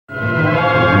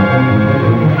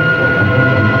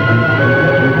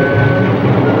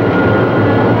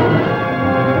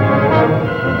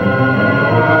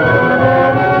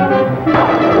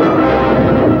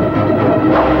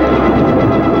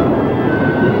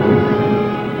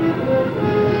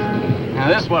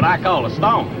what I call a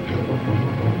stone.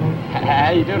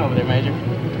 How you doing over there, Major?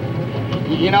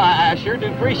 You know, I sure do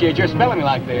appreciate your spelling me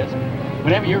like this.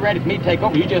 Whenever you're ready for me to take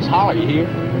over, you just holler, you hear?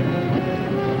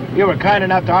 You were kind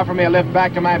enough to offer me a lift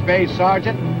back to my base,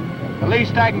 Sergeant. The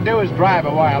least I can do is drive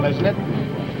a while, isn't it?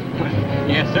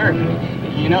 Yes, sir.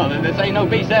 You know, this ain't no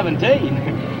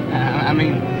B-17. I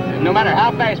mean, no matter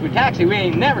how fast we taxi, we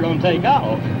ain't never gonna take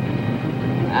off.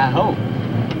 I hope.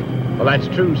 Well, that's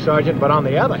true, Sergeant, but on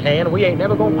the other hand, we ain't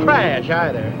never gonna crash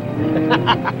either.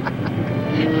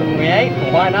 We ain't?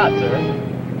 Well, why not, sir?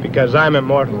 Because I'm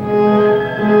immortal.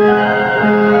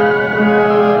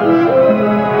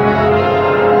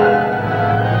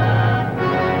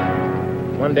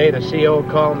 One day the CO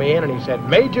called me in and he said,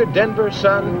 "Major Denver,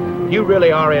 son, you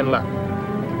really are in luck.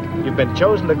 You've been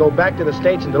chosen to go back to the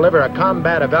States and deliver a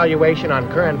combat evaluation on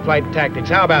current flight tactics.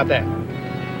 How about that?"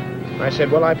 I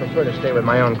said, "Well, I prefer to stay with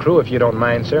my own crew if you don't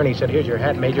mind, sir." And he said, "Here's your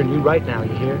hat, Major, and you write now,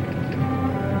 you hear?"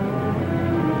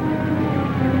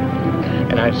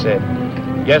 And I said,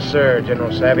 "Yes, sir,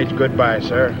 General Savage, goodbye,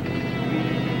 sir."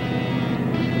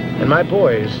 And my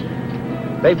boys,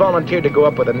 they volunteered to go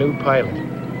up with a new pilot.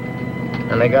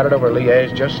 And they got it over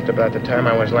Liege just about the time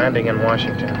I was landing in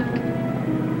Washington.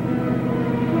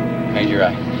 Major,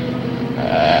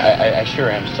 I sure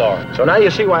am sorry. So now you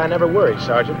see why I never worry,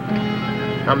 Sergeant.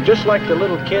 I'm just like the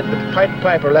little kid the Pied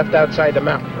Piper left outside the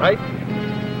mountain, right?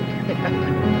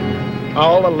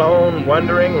 All alone,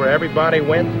 wondering where everybody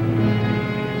went.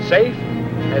 Safe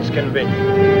as can be.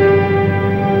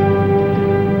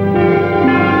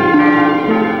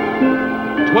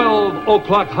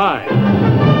 O'Clock High.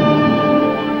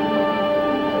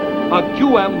 A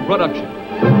QM production.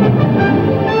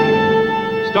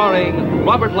 Starring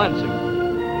Robert Lansing.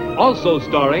 Also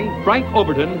starring Frank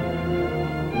Overton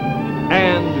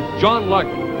and John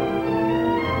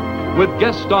Larkin. With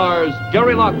guest stars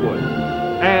Gary Lockwood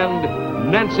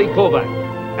and Nancy Kovac.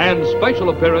 And special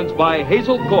appearance by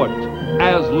Hazel Court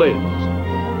as Liz.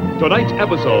 Tonight's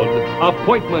episode,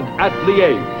 Appointment at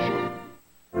Liege.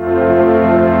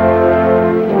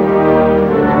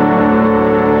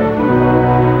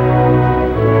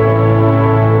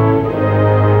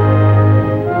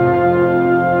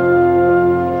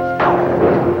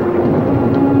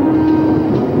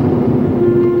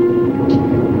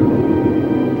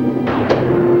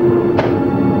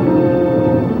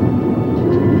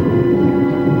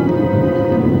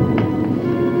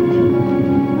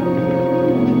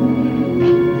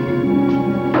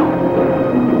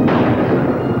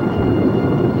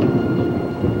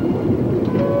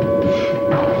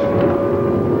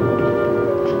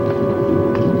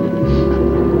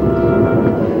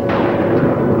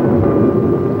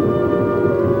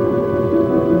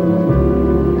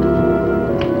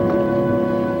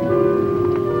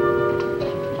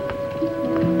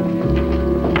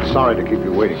 Sorry to keep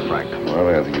you waiting, Frank. Well,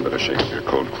 I think you better shake up your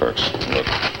cold clerks. Look,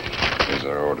 these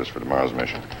are orders for tomorrow's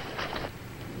mission.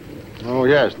 Oh,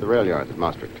 yes, the rail yards at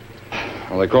Maastricht.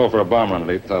 Well, they called for a bomb run at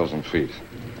 8,000 feet.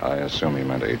 I assume you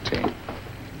meant 18.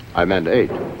 I meant 8.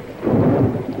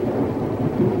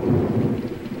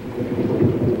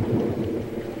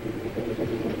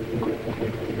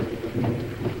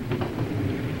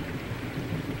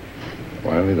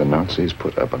 Wiley, the Nazis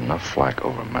put up enough flak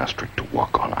over Maastricht to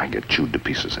walk on. I get chewed to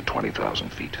pieces at 20,000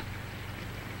 feet.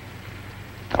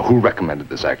 Now, who recommended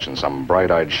this action? Some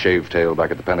bright-eyed shave-tail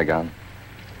back at the Pentagon?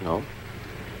 No.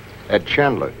 Ed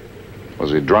Chandler.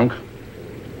 Was he drunk?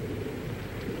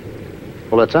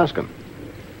 Well, let's ask him.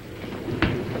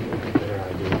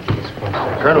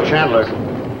 Colonel Chandler.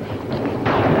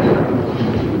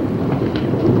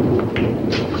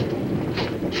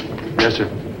 Yes, sir.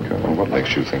 Colonel, what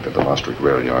makes you think that the Maastricht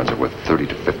rail yards are worth 30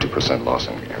 to 50% loss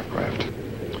in aircraft?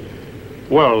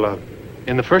 Well,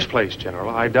 in the first place, General,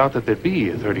 I doubt that there'd be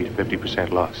a 30 to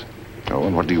 50% loss. Oh,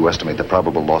 and what do you estimate the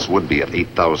probable loss would be at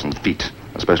 8,000 feet,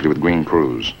 especially with green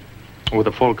crews? With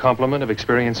a full complement of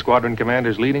experienced squadron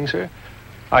commanders leading, sir,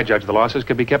 I judge the losses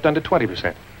could be kept under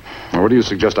 20%. Now, where do you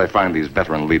suggest I find these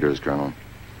veteran leaders, Colonel?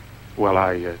 Well,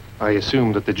 I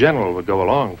assume that the General would go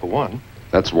along, for one.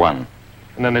 That's one.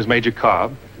 And then there's Major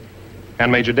Cobb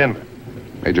and Major Denver.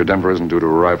 Major Denver isn't due to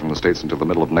arrive from the States until the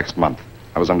middle of next month.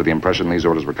 I was under the impression these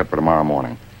orders were cut for tomorrow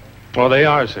morning. Oh, they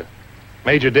are, sir.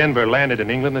 Major Denver landed in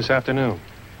England this afternoon.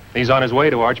 He's on his way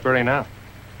to Archbury now.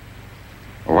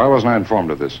 Well, why wasn't I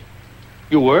informed of this?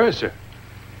 You were, sir.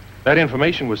 That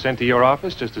information was sent to your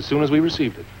office just as soon as we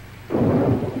received it.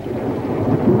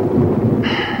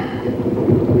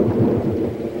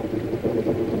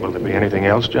 Will there be anything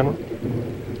else, General?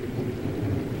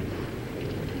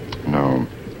 No.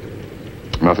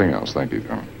 Nothing else, thank you,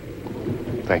 Colonel.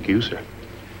 Thank you, sir.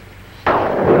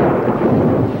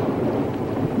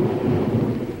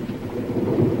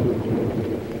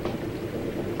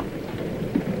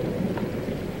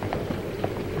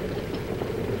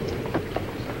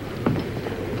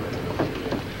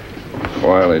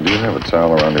 Wiley, do you have a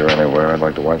towel around here anywhere? I'd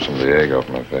like to wipe some of the egg off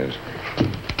my face.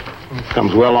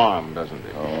 Comes well armed, doesn't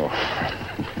it? Oh,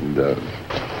 it does.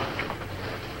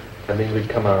 I mean, we'd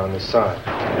come out on the side.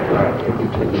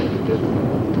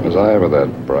 Was I ever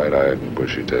that bright-eyed and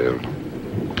bushy-tailed?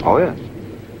 Oh, yes.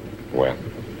 When?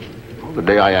 Well, the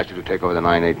day I asked you to take over the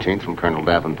 918th from Colonel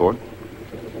Davenport.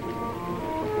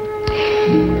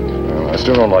 Well, I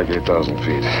still don't like 8,000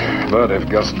 feet. But if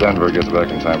Gus Denver gets back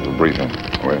in time for briefing,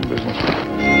 we're in business.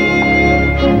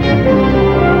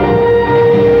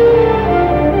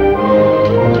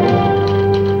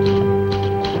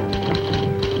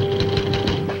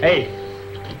 Hey,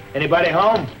 anybody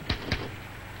home?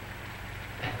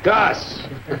 Gus!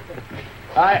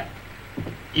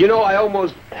 You know, I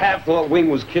almost half thought Wing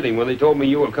was kidding when they told me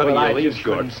you were cutting your leave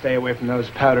short. Couldn't stay away from those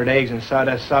powdered eggs and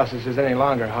sawdust sausages any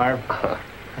longer, Harv.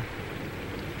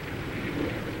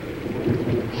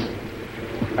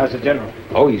 How's the general?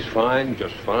 Oh, he's fine,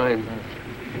 just fine.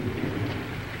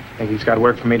 Think he's got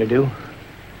work for me to do?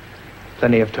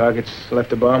 Plenty of targets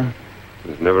left to bomb?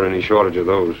 There's never any shortage of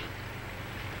those.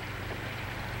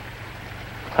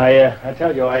 I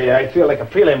tell you, I feel like a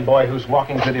prelim boy who's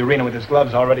walking to the arena with his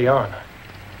gloves already on.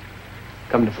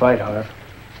 Come to fight, Harv.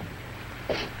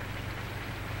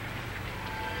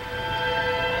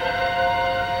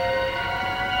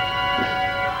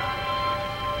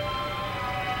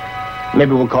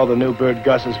 Maybe we'll call the new bird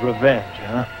Gus's Revenge,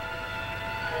 huh?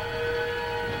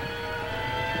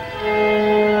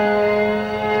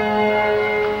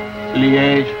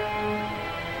 Liege.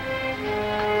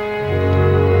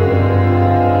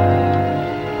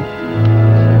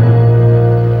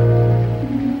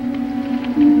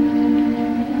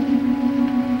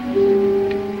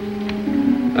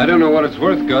 I don't know what it's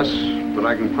worth, Gus, but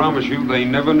I can promise you they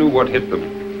never knew what hit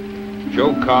them.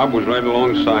 Joe Cobb was right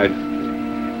alongside.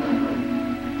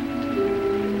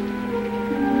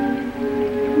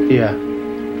 Yeah.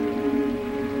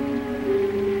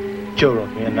 Joe wrote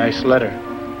me a nice letter.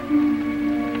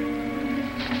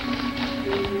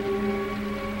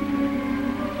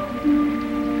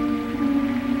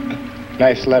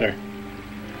 Nice letter.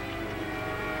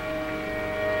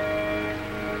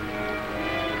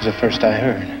 It was the first I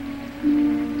heard.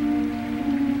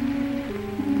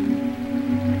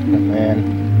 Oh,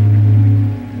 man.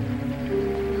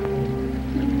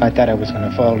 I thought I was going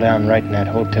to fall down right in that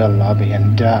hotel lobby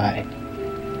and die.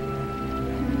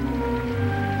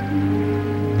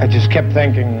 I just kept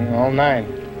thinking all night.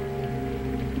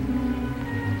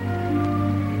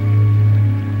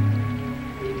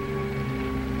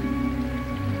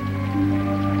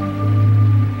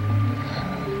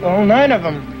 All 9 of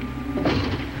them.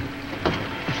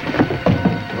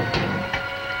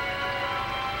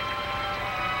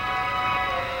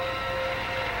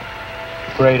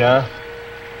 Great, huh?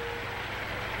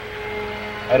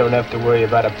 I don't have to worry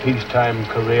about a peacetime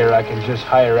career. I can just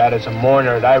hire out as a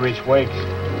mourner at Irish wakes.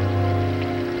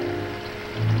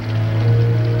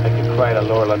 I could write a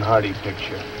Laurel and Hardy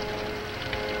picture.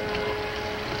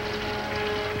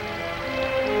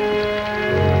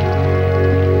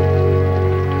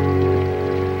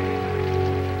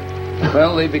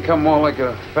 Well, they become more like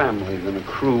a family than a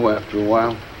crew after a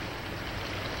while.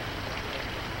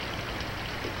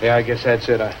 Yeah, I guess that's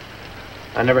it.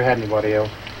 I never had anybody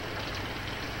else.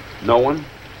 No one?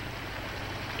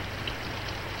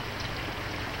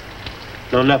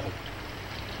 No, nothing.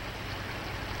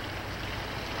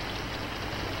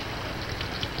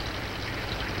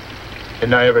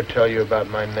 Didn't I ever tell you about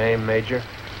my name, Major?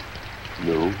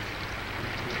 No.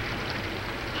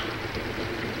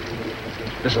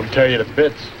 This'll tear you to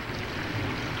bits.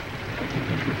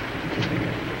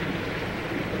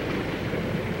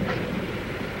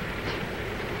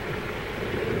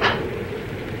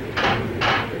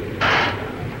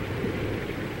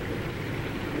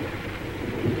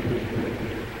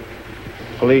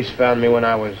 Police found me when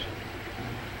I was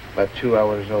about 2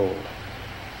 hours old.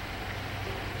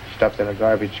 Stuffed in a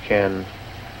garbage can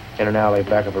in an alley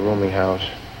back of a rooming house.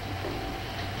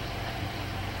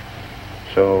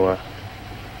 So,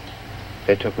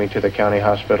 they took me to the county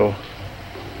hospital.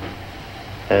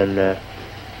 And, they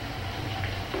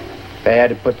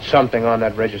had to put something on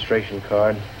that registration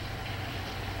card.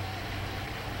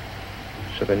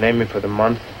 So they named me for the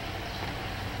month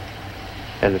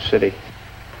and the city.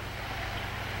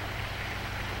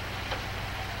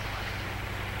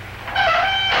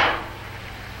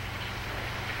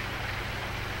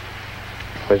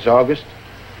 It was August.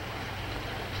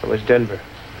 It was Denver.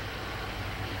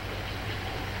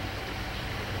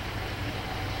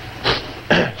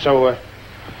 So,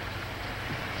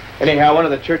 anyhow, one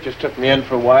of the churches took me in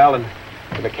for a while, and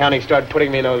When the county started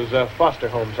putting me in those foster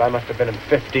homes, I must have been in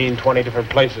 15, 20 different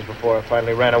places before I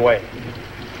finally ran away.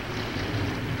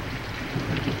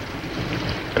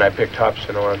 And I picked hops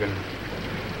in Oregon,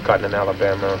 cotton in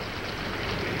Alabama,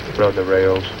 rode the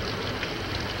rails.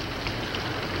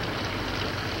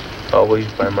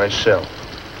 Always by myself.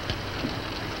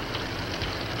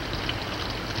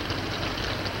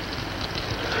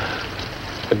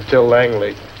 Until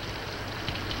Langley.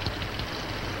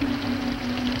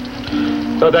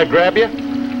 Thought that grab you?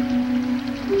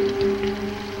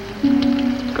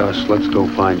 Gus, let's go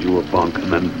find you a bunk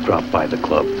and then drop by the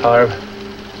club. Harv,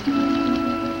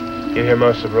 you hear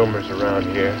most of the rumors around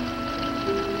here.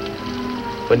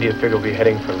 When do you figure we'll be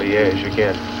heading for Liege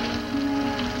again?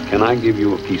 Can I give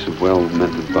you a piece of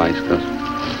well-meant advice, Gus?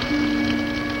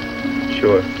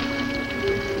 Sure.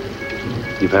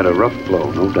 You've had a rough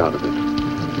blow, no doubt of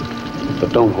it.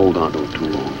 But don't hold on to it too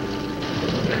long.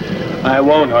 I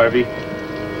won't, Harvey.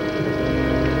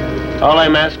 All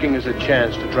I'm asking is a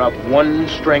chance to drop one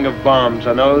string of bombs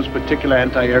on those particular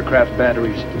anti-aircraft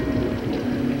batteries.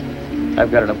 I've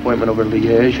got an appointment over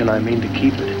Liege, and I mean to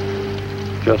keep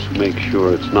it. Just make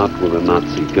sure it's not with a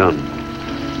Nazi gun.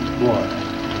 Why?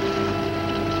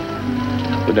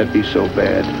 Would that be so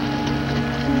bad?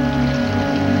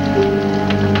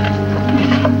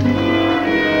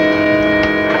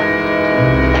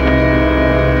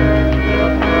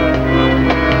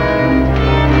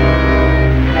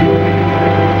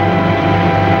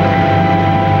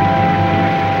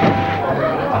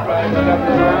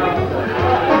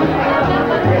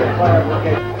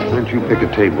 Why don't you pick a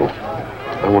table?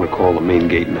 I want to call the main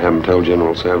gate and have him tell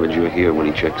General Savage you're here when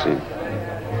he checks in.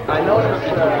 I noticed,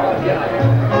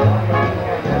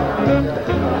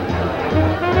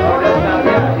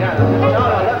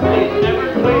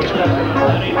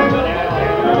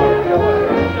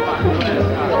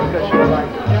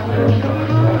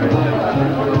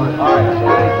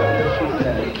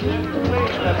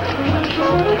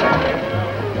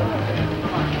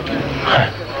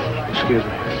 Excuse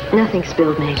me. Nothing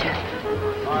spilled, Major.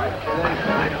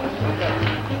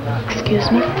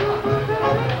 Excuse me?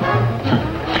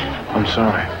 I'm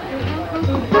sorry.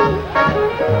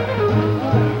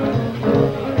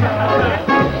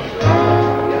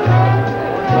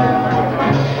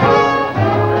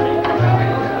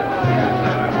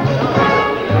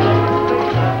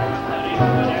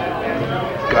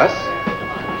 Gus?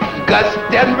 Gus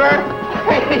Denver?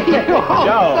 Hey,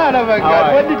 Joe. Son of a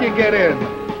gun. When did you get in?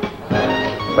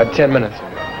 About 10 minutes.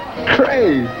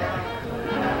 Crazy.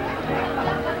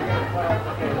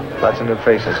 Lots of new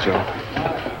faces, Joe.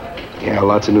 Yeah,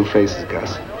 lots of new faces,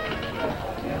 Gus.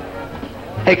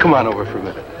 Hey, come on over for a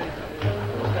minute.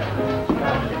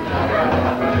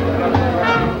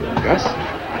 Gus?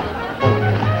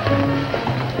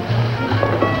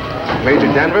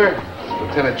 Major Denver,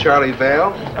 Lieutenant Charlie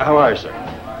Vale. How are you, sir?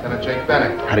 Lieutenant Jake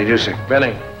Benning. How do you do, sir?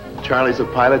 Benning. Charlie's a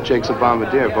pilot, Jake's a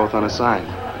bombardier, both on assigned.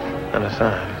 On a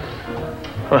sign.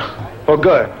 Well,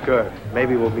 good.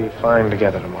 Maybe we'll be flying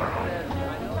together tomorrow.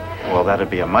 Well, that'd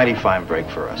be a mighty fine break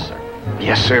for us, sir.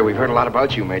 Yes, sir. We've heard a lot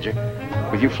about you, Major.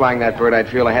 With you flying that bird, I'd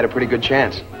feel I had a pretty good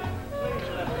chance.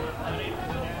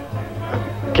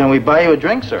 Can we buy you a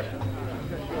drink, sir?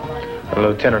 The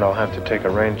lieutenant, I'll have to take a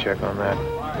rain check on that.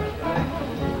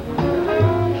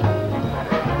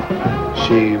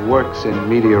 She works in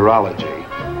meteorology.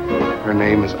 Her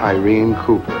name is Irene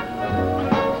Cooper.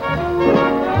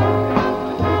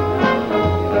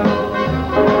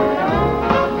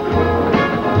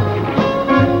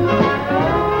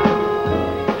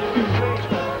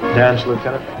 Dance,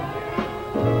 Lieutenant?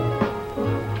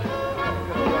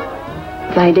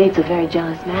 My date's a very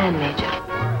jealous man, Major.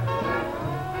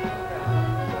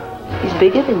 He's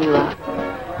bigger than you are.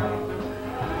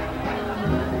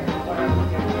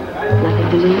 Nothing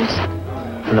to lose?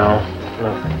 No,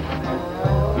 nothing.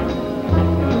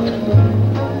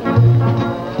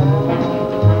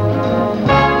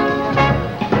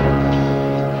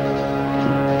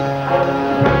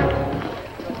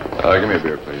 Give me a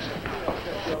beer, please.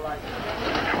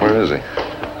 Where is he?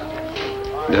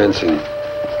 Dancing.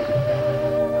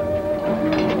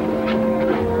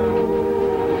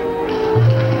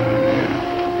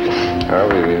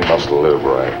 Harvey, he must have lived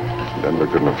right. Denver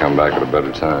couldn't have come back at a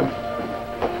better time.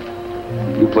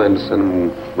 You plan to send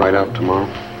him right out tomorrow?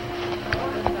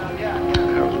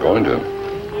 I was going to.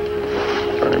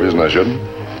 Is there any reason I shouldn't?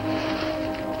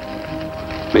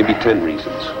 Maybe 10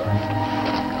 reasons.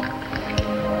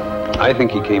 I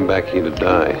think he came back here to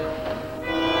die.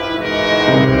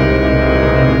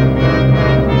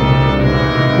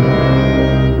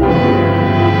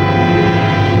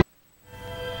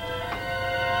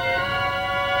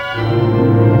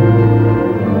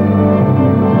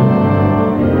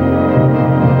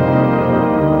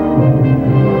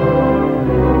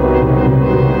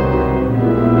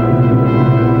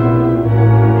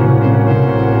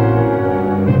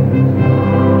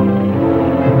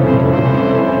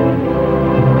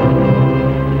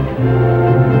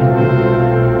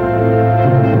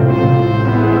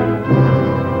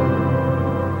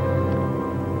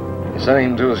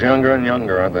 seem to us younger and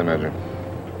younger, aren't they, Major?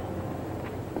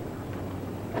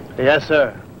 Yes,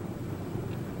 sir.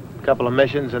 A couple of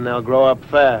missions and they'll grow up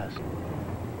fast.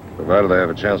 Provided they have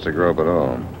a chance to grow up at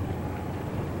all.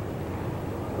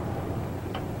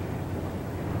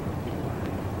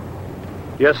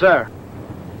 Yes, sir.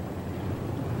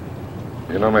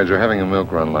 You know, Major, having a milk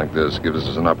run like this gives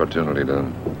us an opportunity to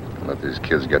let these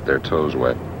kids get their toes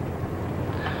wet.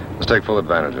 Let's take full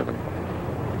advantage of it.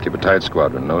 Keep a tight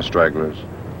squadron, no stragglers,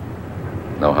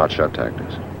 no hotshot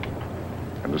tactics.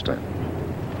 Understand?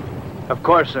 Of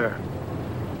course, sir.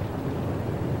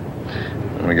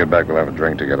 When we get back, we'll have a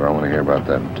drink together. I want to hear about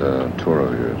that tour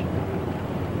of yours.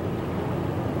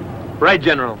 Right,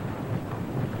 General.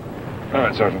 All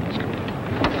right, Sergeant, let's go.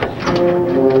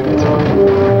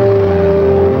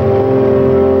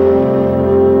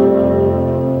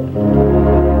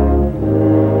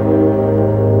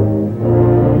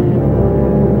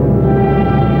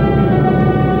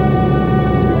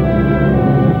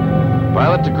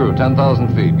 Pilot to crew,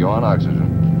 10,000 feet. Go on oxygen.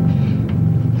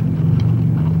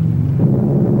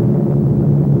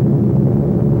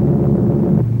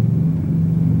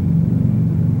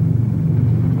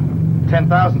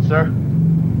 $10,000, sir.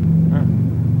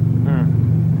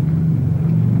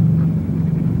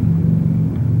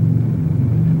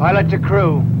 Pilot to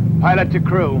crew. Pilot to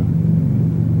crew.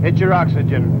 Hit your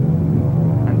oxygen.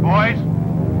 And boys,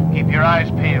 keep your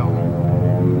eyes peeled.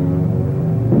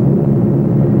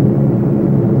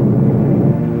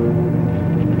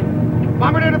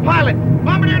 Bombardier to pilot!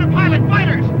 Bombardier to pilot!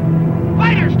 Fighters!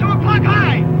 Fighters! 2 o'clock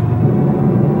high!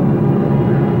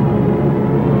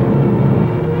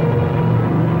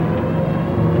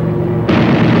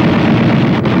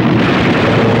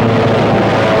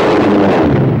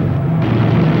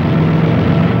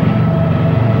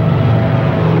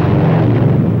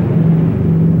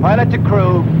 Pilot to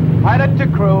crew. Pilot to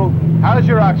crew. How's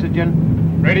your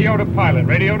oxygen? Radio to pilot.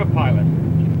 Radio to pilot.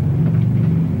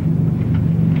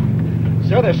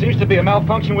 Sir, there seems to be a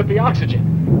malfunction with the oxygen.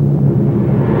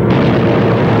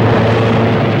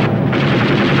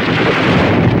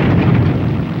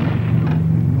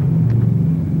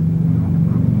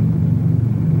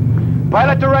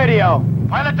 Pilot to radio.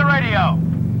 Pilot to radio.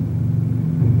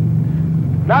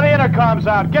 Now the intercom's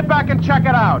out. Get back and check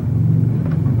it out.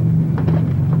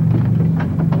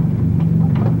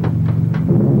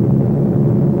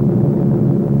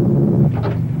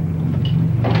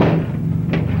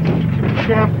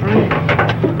 Can't breathe.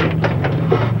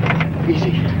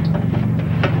 Easy.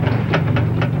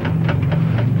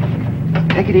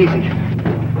 Take it easy.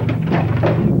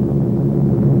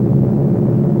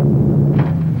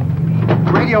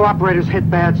 Radio operator's hit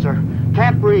bad, sir.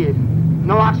 Can't breathe.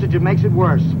 No oxygen makes it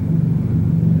worse.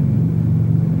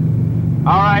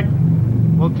 All right.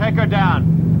 We'll take her down.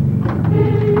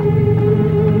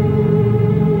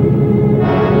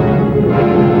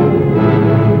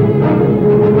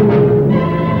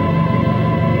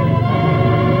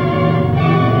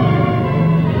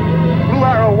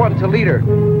 To leader.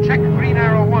 Check Green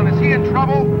Arrow 1. Is he in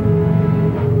trouble?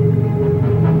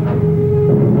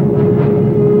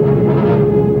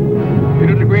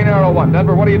 Leader to Green Arrow 1.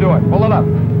 Denver, what are you doing? Pull it up.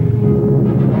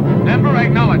 Denver,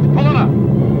 acknowledge. Pull it up.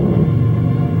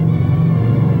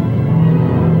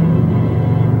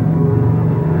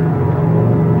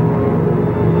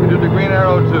 Leader to Green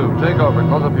Arrow 2. Take over.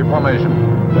 Close up your formation.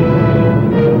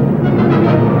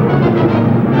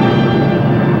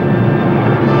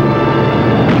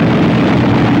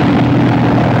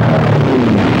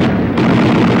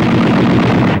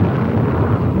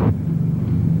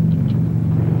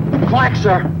 Black,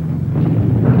 sir.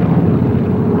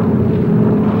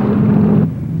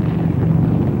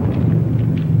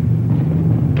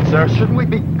 Sir, shouldn't we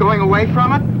be going away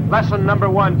from it? Lesson number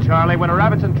 1, Charlie. When a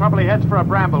rabbit's in trouble, he heads for a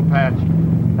bramble patch.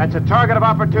 That's a target of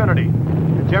opportunity.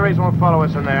 The Jerry's won't follow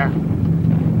us in there.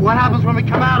 What happens when we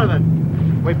come out of it?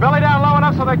 We belly down low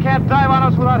enough so they can't dive on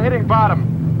us without hitting bottom.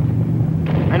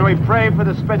 And we pray for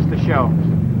the spits to show.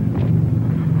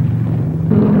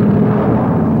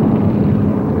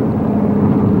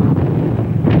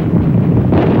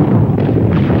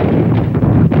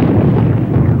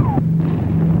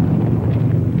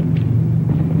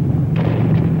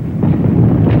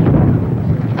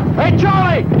 Hey,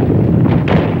 Charlie!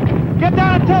 Get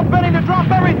down and tell Benny to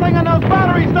drop everything on those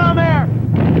batteries down there!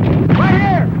 Right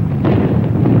here!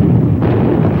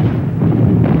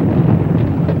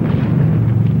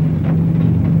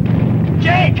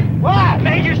 Jake! What?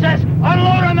 Major says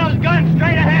unload on those guns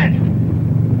straight ahead!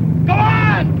 Go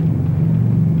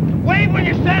on! Wave when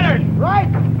you're centered! Right!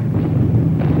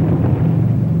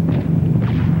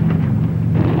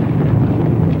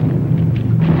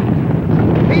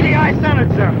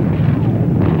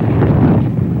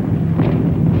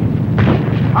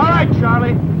 it,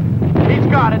 Charlie. He's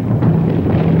got it.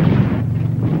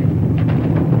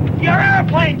 Your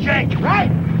airplane, Jake,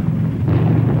 right?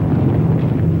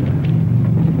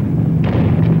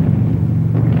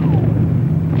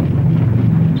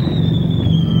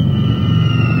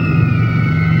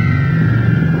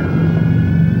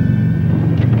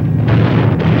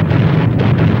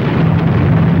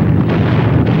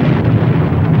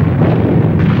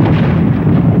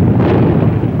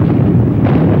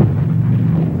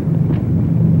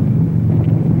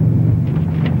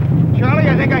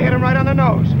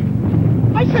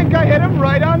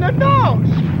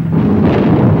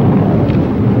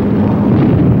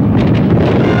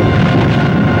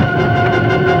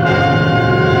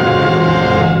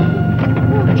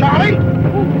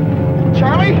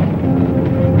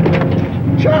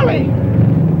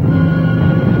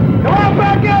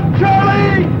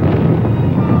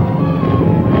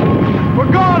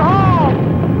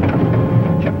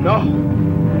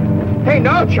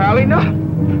 Charlie, no!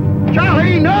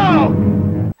 Charlie, no!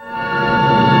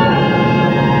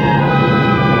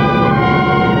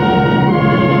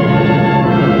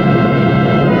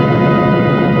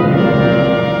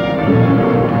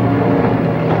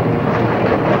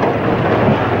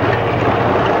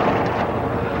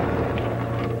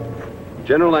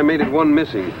 General, I made it one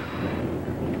missing.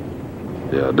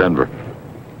 Yeah, Denver.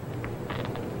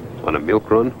 On a milk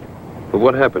run? But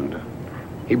what happened?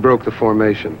 He broke the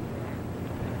formation.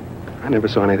 I never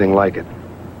saw anything like it.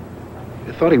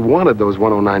 I thought he wanted those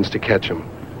 109s to catch him.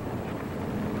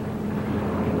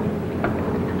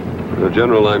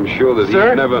 General, I'm sure that Sir?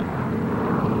 he never...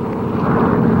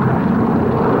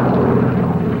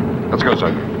 Let's go,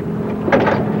 Sergeant.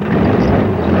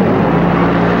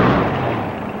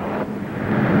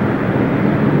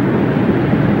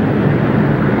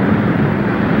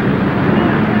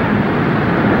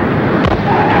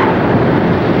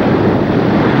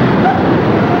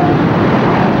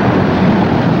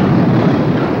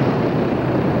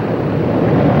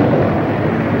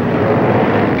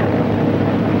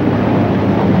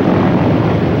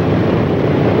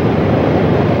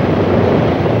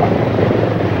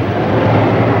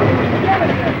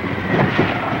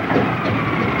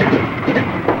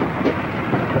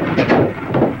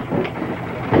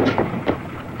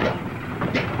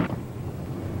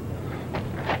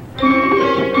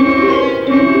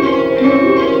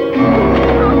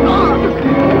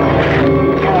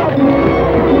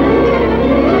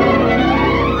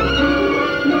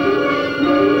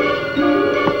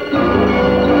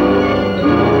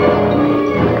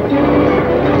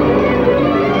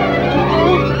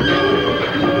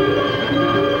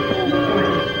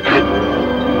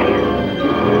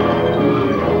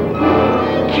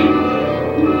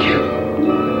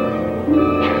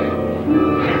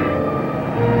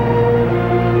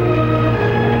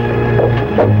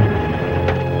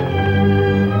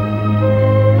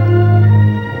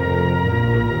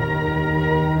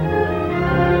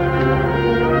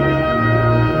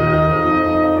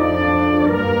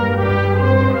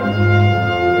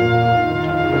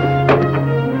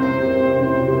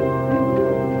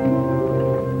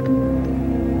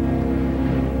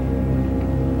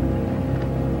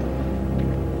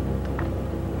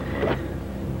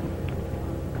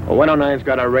 Well, 109's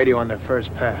got our radio on their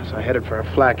first pass. I headed for a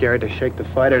flak area to shake the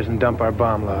fighters and dump our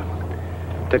bomb load.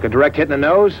 Took a direct hit in the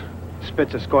nose.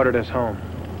 Spitz escorted us home.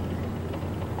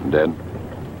 Dead?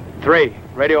 3.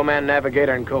 Radio man,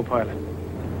 navigator, and co-pilot.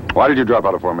 Why did you drop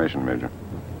out of formation, Major?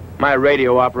 My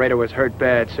radio operator was hurt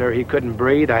bad, sir. He couldn't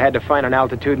breathe. I had to find an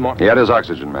altitude more... He had his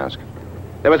oxygen mask.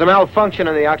 There was a malfunction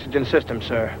in the oxygen system,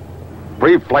 sir.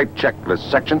 Pre-flight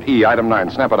checklist, Section E, Item 9.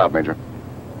 Snap it out, Major.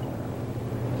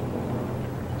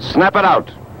 Snap it out.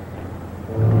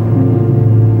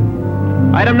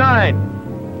 Item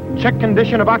 9. Check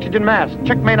condition of oxygen mask.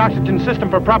 Check main oxygen system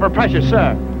for proper pressure,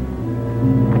 sir.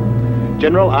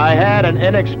 General, I had an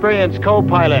inexperienced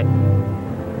co-pilot.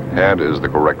 Had is the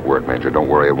correct word, Major. Don't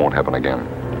worry, it won't happen again.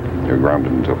 You're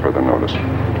grounded until further notice.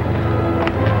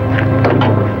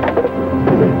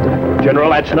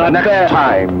 General, that's not Next fair.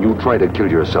 time you try to kill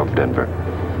yourself, Denver,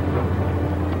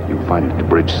 you find the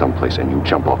bridge someplace and you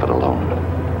jump off it alone.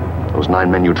 Those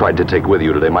 9 men you tried to take with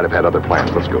you today might have had other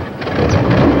plans. Let's go.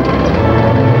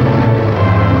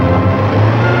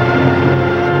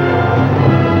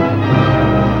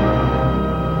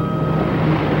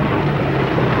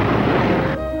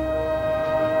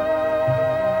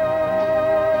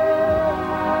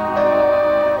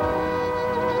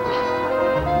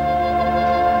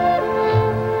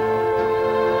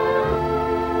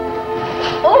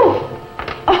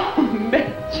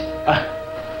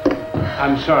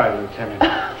 I'm sorry, Lieutenant.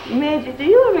 Major, do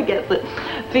you ever get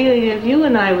feeling if you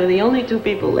and I were the only two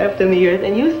people left on the earth,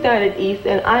 and you started east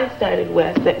and I started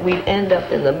west, that we'd end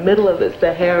up in the middle of the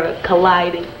Sahara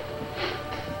colliding.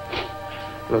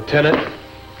 Lieutenant,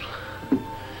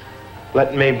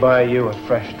 let me buy you a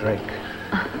fresh drink.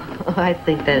 Oh, I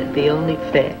think that'd be only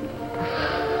fair.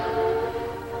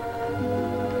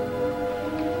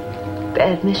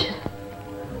 Bad mission.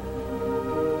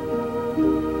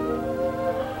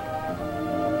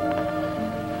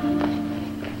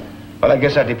 Well, I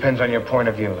guess that depends on your point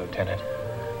of view, Lieutenant.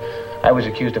 I was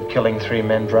accused of killing 3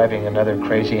 men, driving another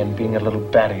crazy, and being a little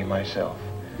batty myself.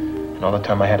 And all the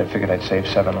time I had it figured I'd save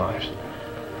 7 lives.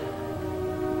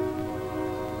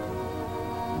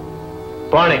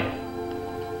 Barney.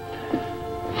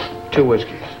 2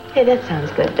 whiskeys. Hey, that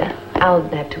sounds good. I'll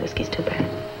have 2 whiskeys too, bad.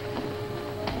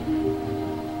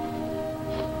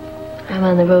 I'm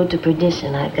on the road to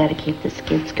perdition. I've got to keep the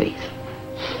skids greased.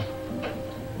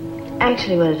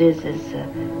 Actually, what it is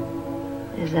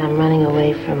I'm running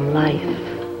away from life.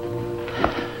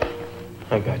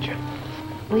 I got you.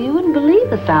 Well, you wouldn't believe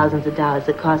the thousands of dollars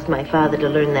it cost my father to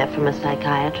learn that from a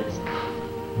psychiatrist.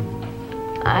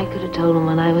 I could have told him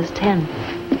when I was 10,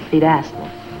 if he'd asked me.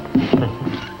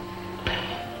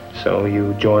 So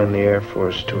you joined the Air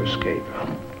Force to escape, huh?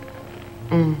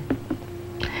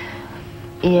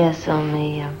 Yes,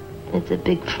 only it's a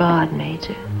big fraud,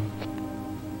 Major.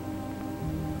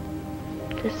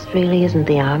 This really isn't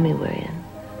the Army we're in.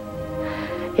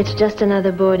 It's just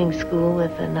another boarding school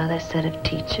with another set of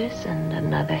teachers and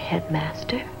another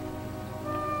headmaster.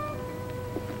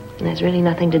 And there's really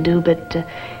nothing to do but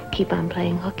keep on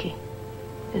playing hooky,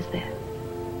 is there?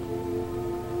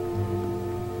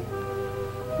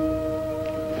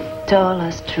 To all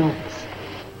us truants.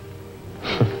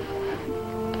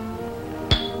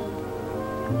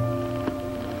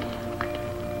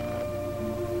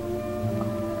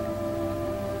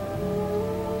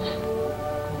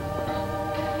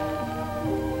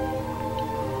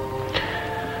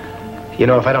 You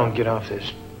know, if I don't get off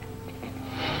this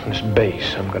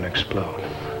base, I'm going to explode.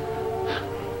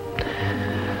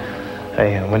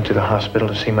 I went to the hospital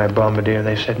to see my bombardier.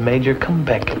 They said, Major, come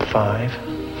back at 5.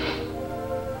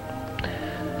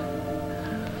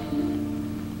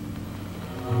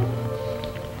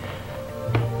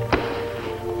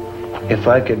 If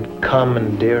I could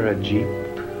commandeer a Jeep,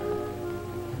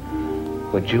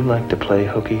 would you like to play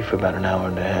hooky for about an hour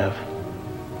and a half?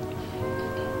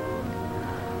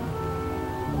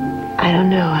 I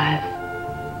don't know. I've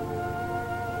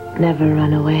never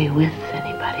run away with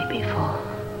anybody before.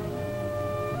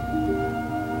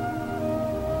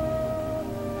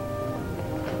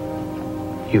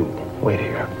 You, wait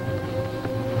here.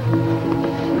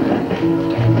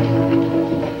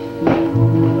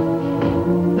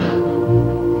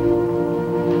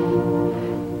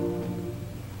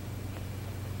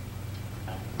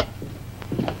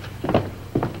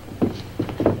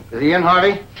 Is he in,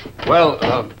 Harvey? Well,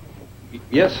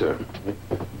 yes, sir.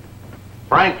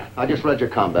 Frank, I just read your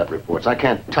combat reports. I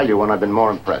can't tell you when I've been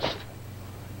more impressed.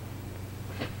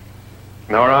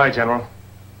 All right, General.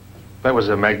 That was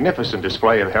a magnificent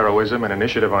display of heroism and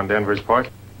initiative on Denver's part.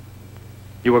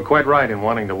 You were quite right in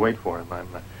wanting to wait for him.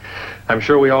 I'm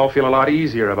sure we all feel a lot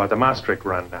easier about the Maastricht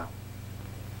run now.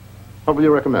 What will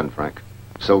you recommend, Frank?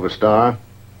 Silver Star?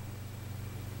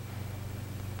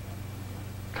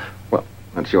 Well,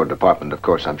 that's your department, of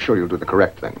course. I'm sure you'll do the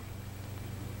correct thing.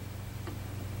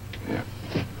 Yeah.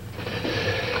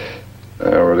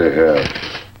 I already have.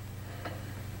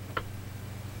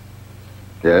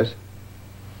 Yes?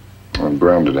 I've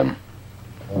grounded him.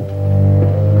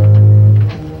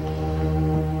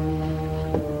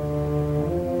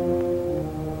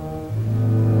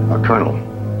 Colonel.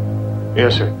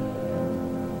 Yes, sir.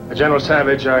 General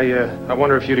Savage, I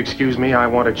wonder if you'd excuse me. I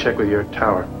want to check with your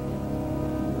tower.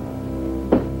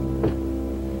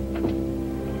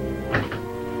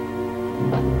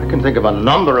 I can think of a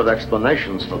number of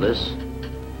explanations for this,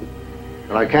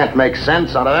 but I can't make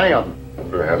sense out of any of them.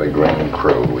 Under Halley Green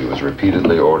crew, he was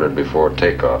repeatedly ordered before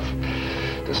takeoff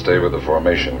to stay with the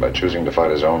formation. By choosing to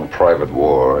fight his own private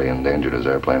war, he endangered his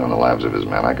airplane and the lives of his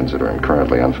men. I consider him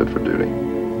currently unfit for duty.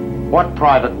 What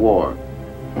private war?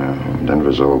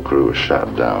 Denver's old crew was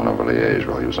shot down over Liege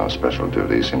while he was on special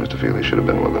duty. He seems to feel he should have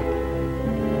been with them.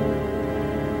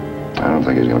 I don't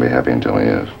think he's going to be happy until he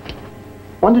is.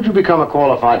 When did you become a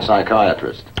qualified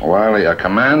psychiatrist? Wiley, a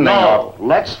commanding... No,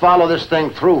 let's follow this thing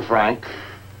through, Frank.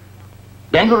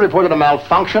 Denver reported a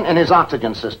malfunction in his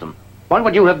oxygen system. What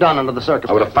would you have done under the circumstances?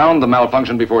 I would have found the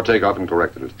malfunction before takeoff and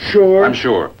corrected it. Sure? I'm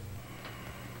sure.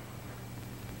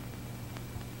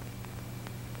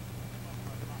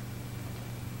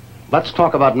 Let's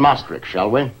talk about Maastricht, shall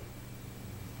we?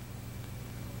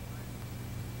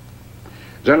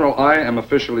 General, I am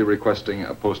officially requesting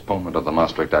a postponement of the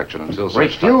Maastricht action until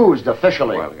such time. Refused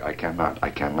officially. Well, I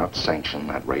cannot sanction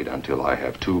that raid until I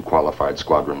have 2 qualified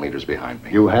squadron leaders behind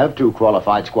me. You have 2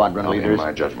 qualified squadron leaders. In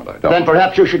my judgment, I don't. Then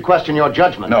perhaps you should question your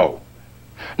judgment. No.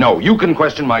 No, you can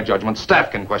question my judgment.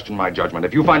 Staff can question my judgment.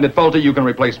 If you find it faulty, you can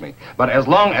replace me. But as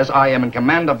long as I am in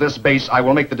command of this base, I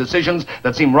will make the decisions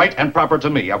that seem right and proper to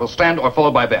me. I will stand or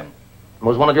fall by them.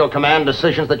 Was one of your command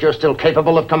decisions that you're still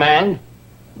capable of command?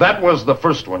 That was the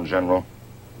first one, General.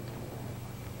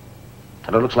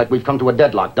 And it looks like we've come to a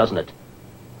deadlock, doesn't it?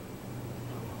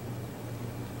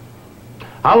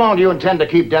 How long do you intend to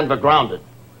keep Denver grounded?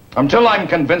 Until I'm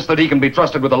convinced that he can be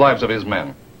trusted with the lives of his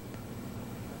men.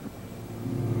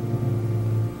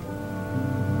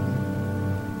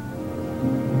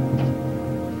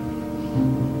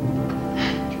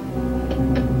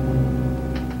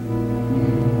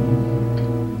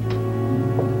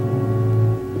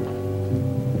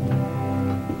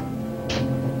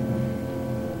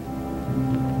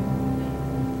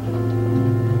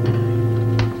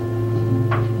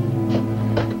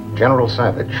 General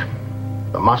Savage,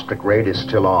 the Maastricht raid is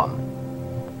still on.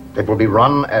 It will be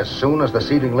run as soon as the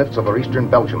seeding lifts over eastern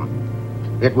Belgium.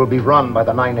 It will be run by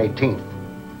the 918th,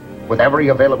 with every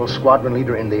available squadron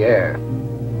leader in the air.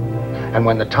 And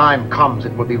when the time comes,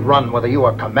 it will be run whether you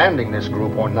are commanding this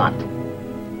group or not.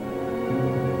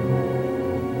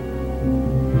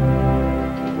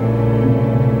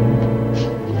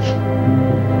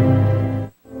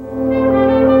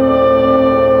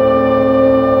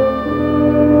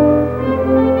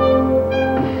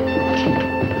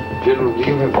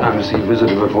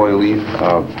 Visitor before you leave?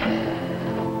 No,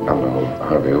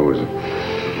 Harvey, who was it?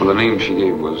 Well, the name she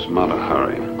gave was Mata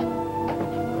Hari.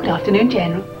 Good afternoon,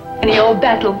 General. Any old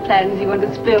battle plans you want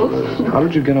to spill? How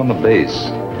did you get on the base?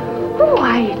 Oh,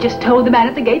 I just told the man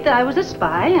at the gate that I was a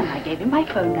spy, and I gave him my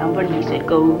phone number, and he said,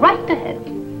 go right ahead.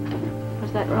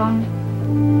 Was that wrong?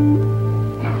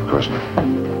 No, of course not.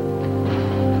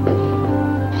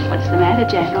 What's the matter,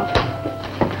 General?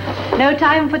 No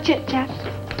time for chit-chat?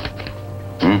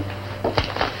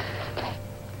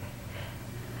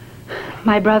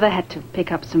 My brother had to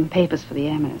pick up some papers for the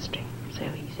Air Ministry. So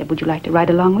he said, would you like to ride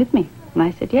along with me? And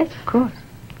I said, yes, of course.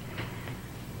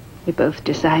 We both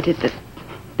decided that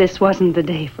this wasn't the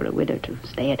day for a widow to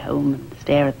stay at home and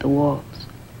stare at the walls.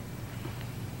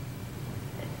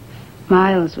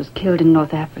 Miles was killed in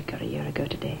North Africa a year ago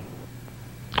today.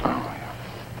 Oh, yeah.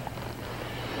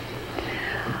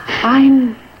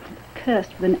 I'm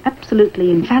cursed with an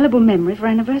absolutely infallible memory for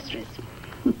anniversaries.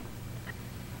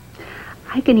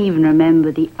 I can even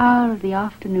remember the hour of the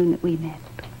afternoon that we met.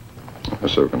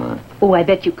 So can I. Oh, I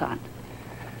bet you can't.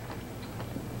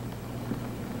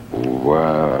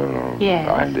 Well, yes.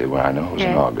 I know it was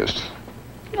in August.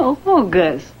 Oh,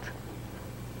 August.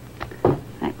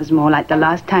 That was more like the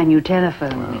last time you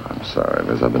telephoned me. Well, I'm sorry,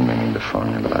 Liz. I've been meaning to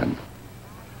phone you, but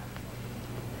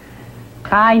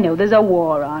I know, there's a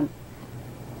war on.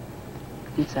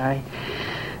 I'm sorry.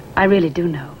 I really do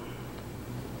know.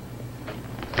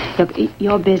 Look,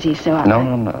 you're busy, so I... No,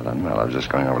 I was just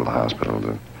going over to the hospital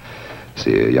to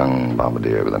see a young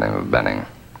bombardier by the name of Benning.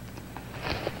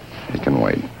 He can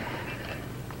wait.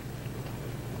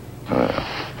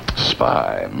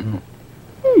 Spy.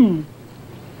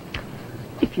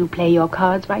 If you play your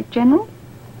cards right, General,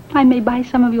 I may buy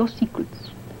some of your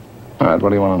secrets. All right, what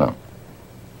do you want to know?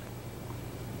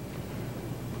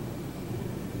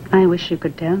 I wish you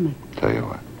could tell me. Tell you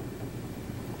what?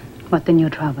 What the new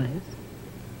trouble is.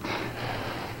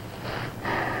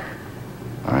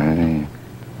 I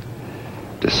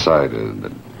decided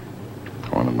that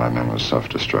one of my men was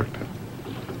self-destructive.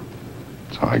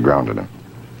 So I grounded him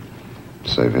to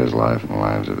save his life and the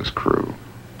lives of his crew.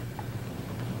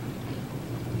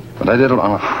 But I did it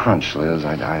on a hunch, Liz.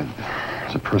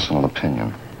 It's a personal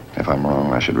opinion. If I'm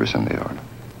wrong, I should rescind the order.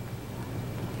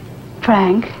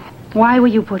 Frank, why were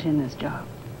you put in this job?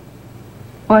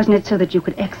 Wasn't it so that you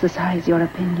could exercise your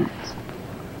opinions?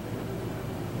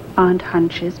 Aren't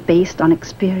hunches based on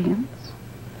experience?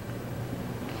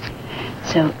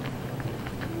 So,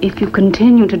 if you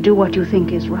continue to do what you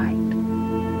think is right,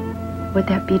 would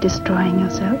that be destroying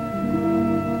yourself?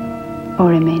 Or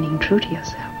remaining true to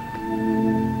yourself?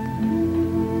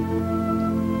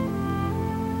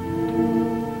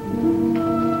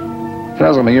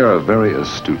 Jasmine, you're a very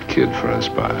astute kid for a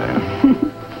spy.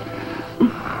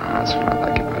 That's what I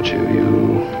like about you.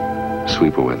 You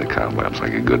sweep away the cobwebs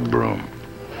like a good broom.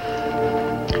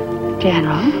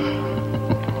 General,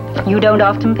 you don't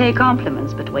often pay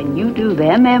compliments, but when you do,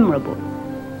 they're memorable.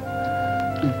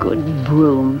 Good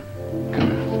broom.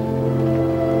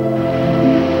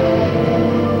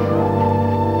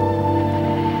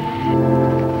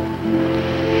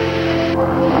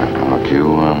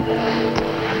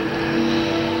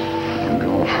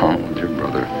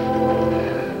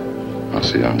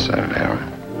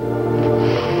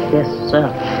 Yes, sir.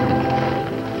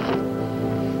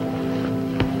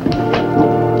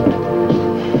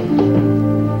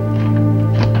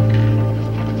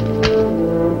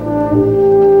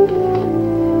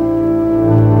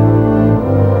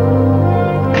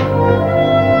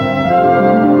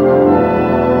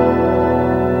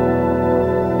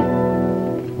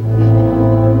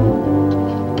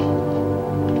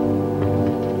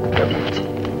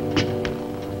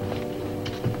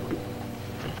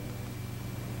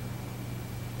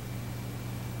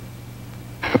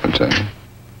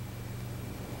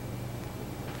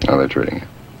 How are they treating you?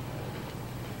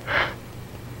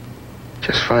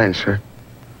 Just fine, sir.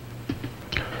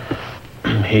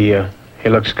 He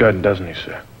looks good, doesn't he,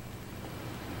 sir?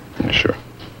 Yeah, sure.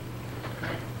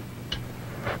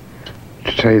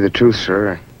 To tell you the truth,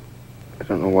 sir, I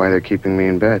don't know why they're keeping me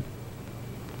in bed.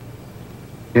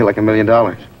 Feel like $1 million.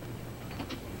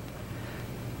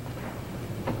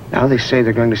 Now they say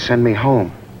they're going to send me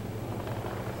home.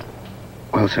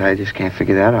 Well, sir, I just can't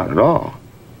figure that out at all.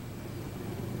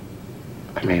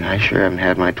 I mean, I sure haven't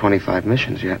had my 25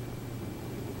 missions yet.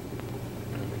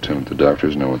 Lieutenant, the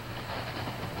doctors know it.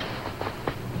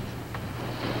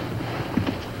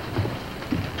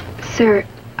 Sir,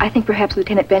 I think perhaps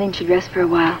Lieutenant Benning should rest for a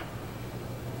while.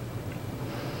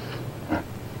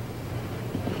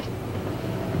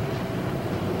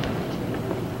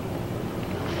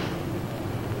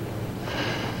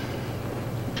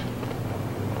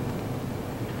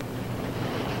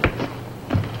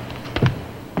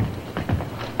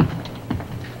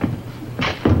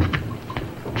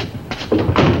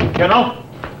 General?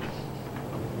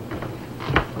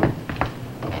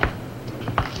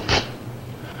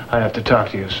 I have to talk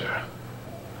to you, sir.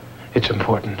 It's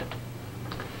important.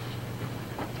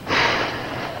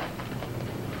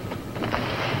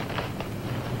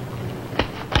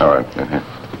 All right, in here.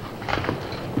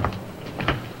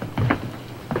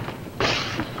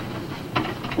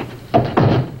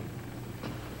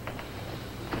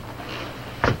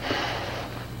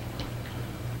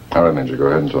 All right, Major, go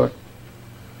ahead and talk.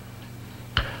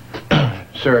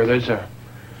 Sir, there's a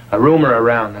rumor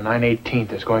around the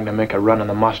 9/18th is going to make a run on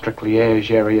the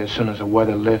Maastricht-Liege area as soon as the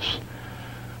weather lifts.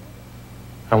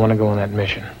 I want to go on that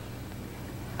mission.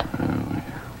 Oh,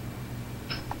 yeah.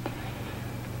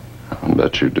 I'll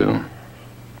bet you do.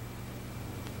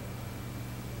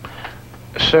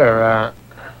 Sir,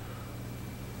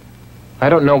 I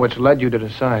don't know what's led you to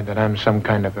decide that I'm some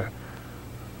kind of a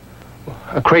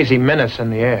crazy menace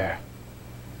in the air.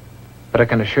 But I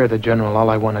can assure the General all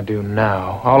I want to do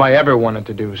now, all I ever wanted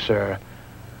to do, sir,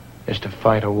 is to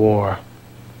fight a war.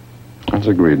 That's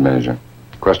agreed, Major.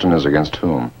 The question is against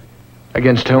whom?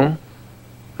 Against whom?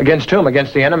 Against whom?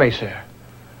 Against the enemy, sir.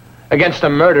 Against the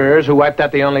murderers who wiped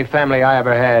out the only family I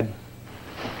ever had.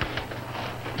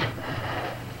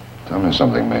 Tell me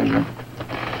something, Major.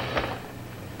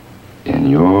 In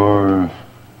your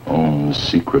own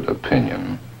secret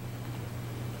opinion,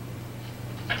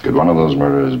 could one of those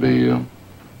murderers be you?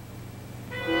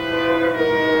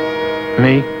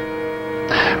 Me?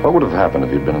 What would have happened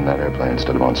if you'd been in that airplane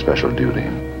instead of on special duty?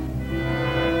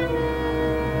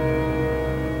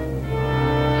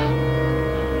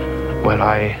 Well,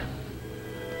 I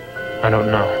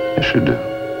don't know. Yes, you do.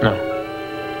 No.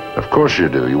 Of course you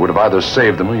do. You would have either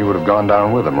saved them or you would have gone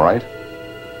down with them, right?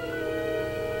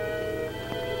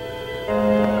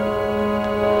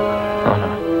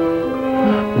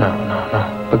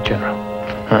 Look, General,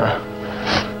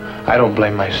 I don't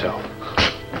blame myself.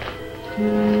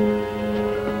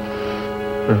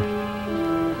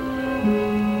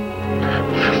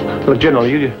 Look, General,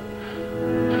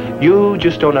 you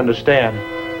just don't understand.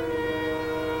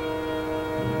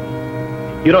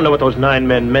 You don't know what those 9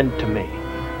 men meant to me.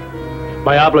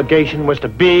 My obligation was to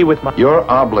be with my... Your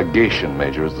obligation,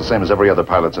 Major, is the same as every other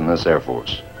pilot's in this Air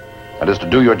Force. That is to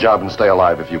do your job and stay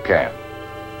alive if you can.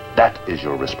 That is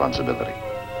your responsibility.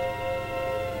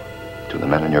 To the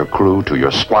men in your crew, to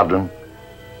your squadron,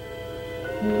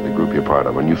 to the group you're part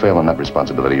of. When you fail on that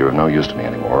responsibility, you're of no use to me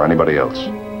anymore, or anybody else.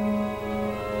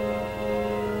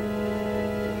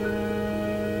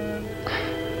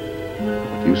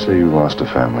 If you say you lost a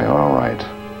family, all right.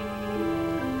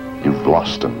 You've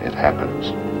lost them, it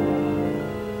happens.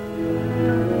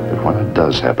 But when it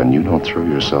does happen, you don't throw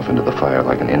yourself into the fire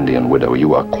like an Indian widow.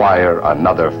 You acquire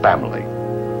another family.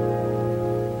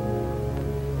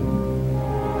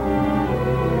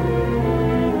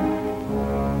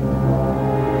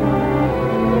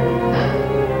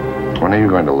 When are you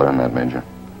going to learn that, Major?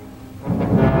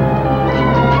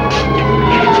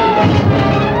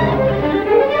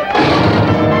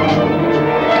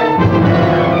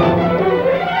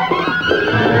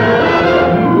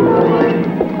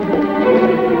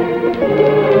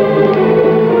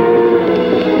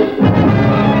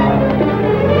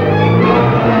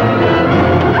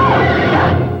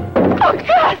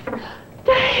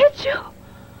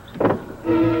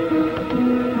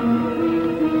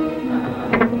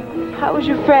 was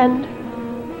your friend.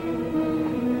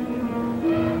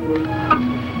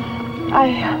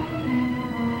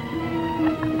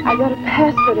 I got a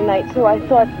pass for tonight, so I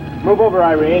thought... Move over,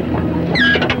 Irene.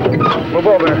 Move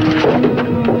over.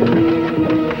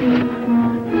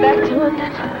 Back to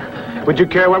London? Would you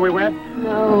care where we went?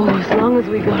 No, as long as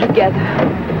we go together.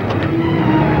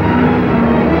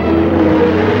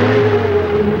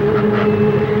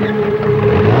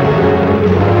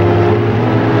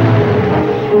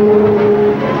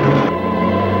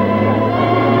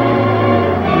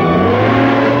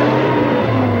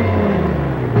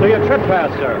 So your trip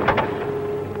pass, sir.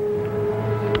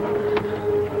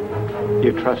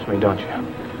 You trust me, don't you?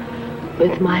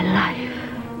 With my life.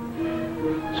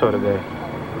 So do they.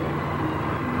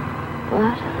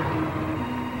 What?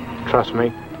 Trust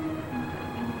me.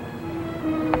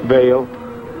 Bail.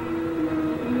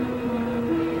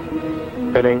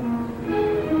 Pitting.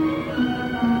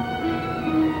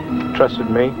 Trusted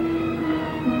me.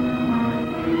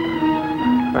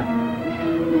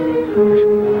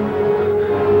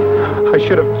 I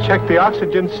should have checked the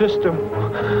oxygen system.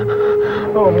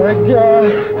 Oh, my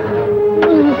God.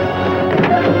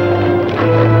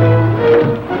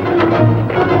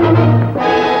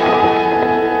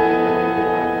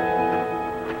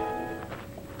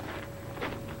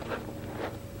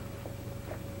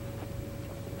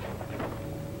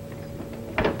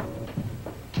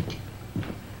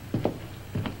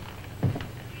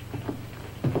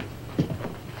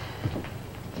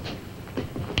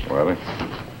 Wiley?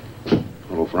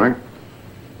 Hello, Frank.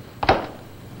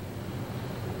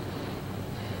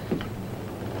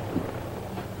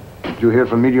 Did you hear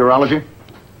from meteorology?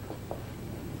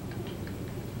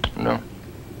 No.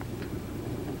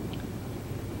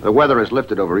 The weather has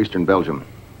lifted over eastern Belgium.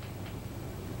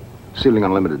 Ceiling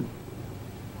unlimited.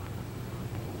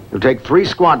 You'll take 3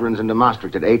 squadrons into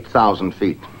Maastricht at 8,000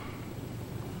 feet.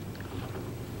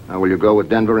 Now, will you go with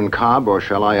Denver and Cobb, or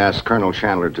shall I ask Colonel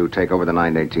Chandler to take over the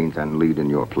 918th and lead in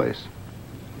your place?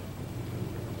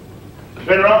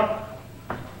 General?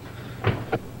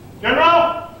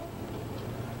 General?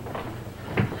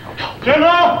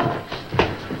 General?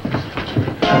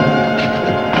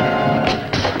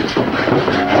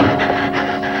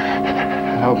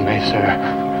 Help me, sir.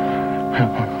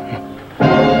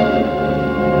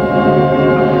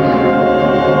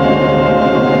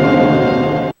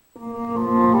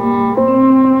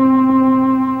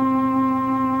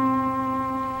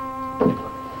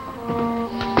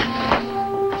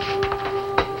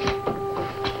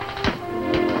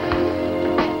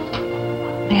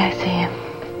 May I see him?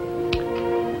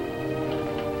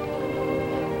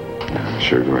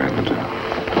 Sure, go ahead, Lieutenant.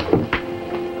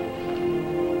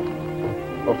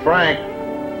 Oh, Frank.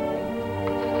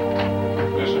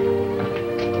 Yes, sir.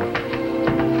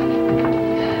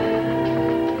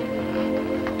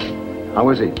 How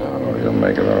is he? Oh, he'll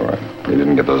make it all right. He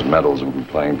didn't get those medals and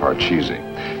playing Parcheesi.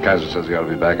 Kaiser says he ought to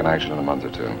be back in action in a month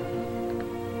or 2.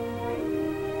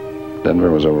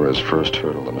 Denver was over his first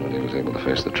hurdle the minute he was able to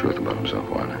face the truth about himself,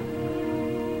 Wiley.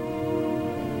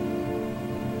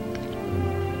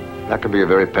 That could be a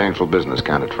very painful business,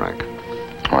 can't it, Frank?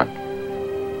 What?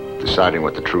 Deciding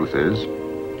what the truth is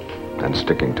and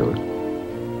sticking to it.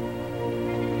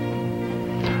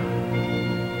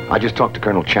 I just talked to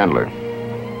Colonel Chandler.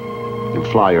 You'll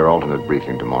fly your alternate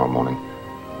briefing tomorrow morning.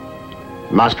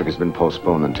 Maastricht has been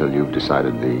postponed until you've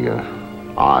decided the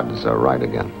odds are right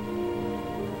again.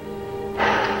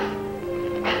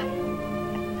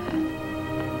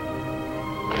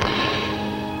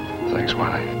 Thanks,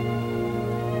 Wiley.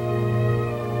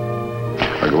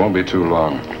 Look, it won't be too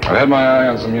long. I've had my eye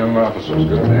on some young officers,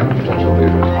 good men, potential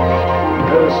leaders.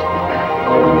 Yes.